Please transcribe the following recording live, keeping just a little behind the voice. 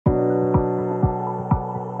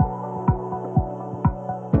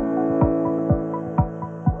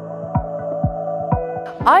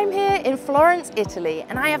I'm here in Florence, Italy,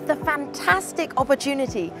 and I have the fantastic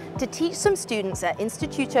opportunity to teach some students at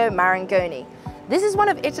Istituto Marangoni. This is one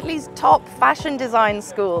of Italy's top fashion design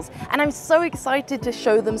schools, and I'm so excited to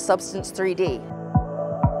show them Substance 3D.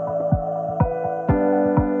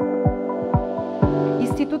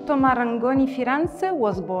 Istituto Marangoni Firenze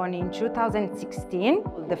was born in 2016.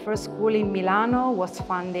 The first school in Milano was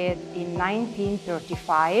founded in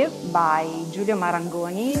 1935 by Giulio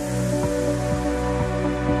Marangoni.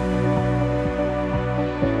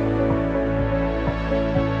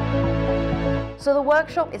 So the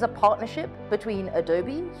workshop is a partnership between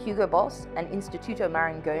Adobe, Hugo Boss, and Istituto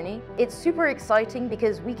Marangoni. It's super exciting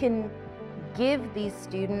because we can give these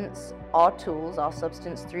students our tools, our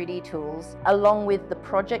Substance 3D tools, along with the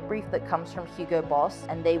project brief that comes from Hugo Boss,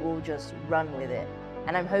 and they will just run with it.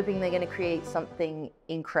 And I'm hoping they're going to create something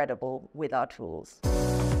incredible with our tools.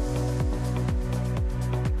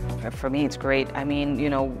 For me, it's great. I mean,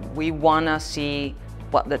 we want to see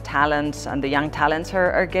what the talents and the young talents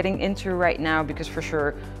are getting into right now, because for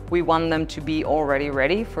sure we want them to be already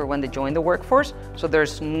ready for when they join the workforce. So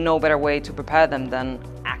there's no better way to prepare them than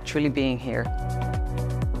actually being here.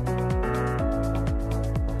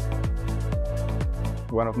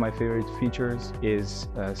 One of my favorite features is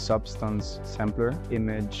a Substance sampler,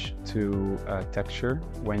 image to texture,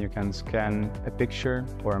 when you can scan a picture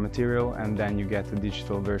or a material and then you get a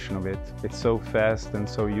digital version of it. It's so fast and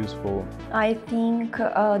so useful. I think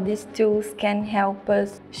these tools can help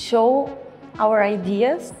us show our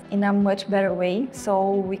ideas in a much better way,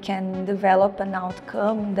 so we can develop an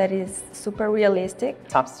outcome that is super realistic.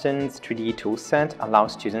 Substance 3D toolset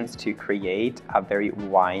allows students to create a very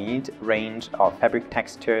wide range of fabric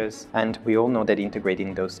textures, and we all know that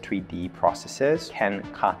integrating those 3D processes can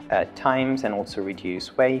cut times and also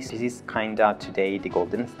reduce waste. This is kinda today the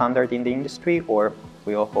golden standard in the industry, or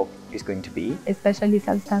we all hope is going to be. Especially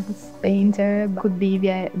Substance Painter could be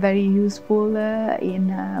very useful in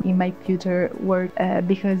my future work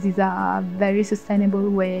because it's a very sustainable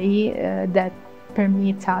way that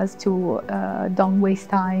permits us to don't waste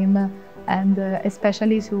time and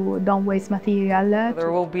especially to don't waste material.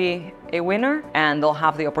 There will be a winner and they'll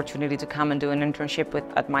have the opportunity to come and do an internship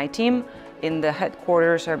at my team in the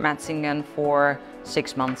headquarters at Metzingen for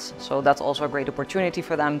 6 months. So that's also a great opportunity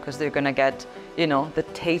for them because they're gonna get, the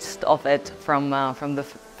taste of it from the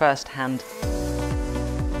first hand.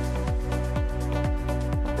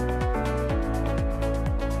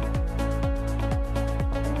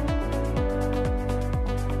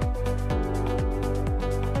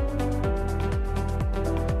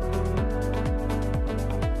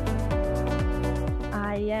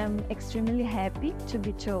 I am extremely happy to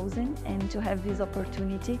be chosen and to have this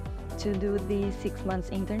opportunity to do the 6 months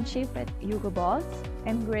internship at Hugo Boss.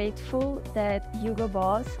 I'm grateful that Hugo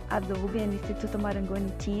Boss, Adobe and Istituto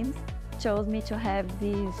Marangoni teams chose me to have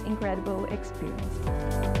this incredible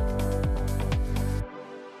experience.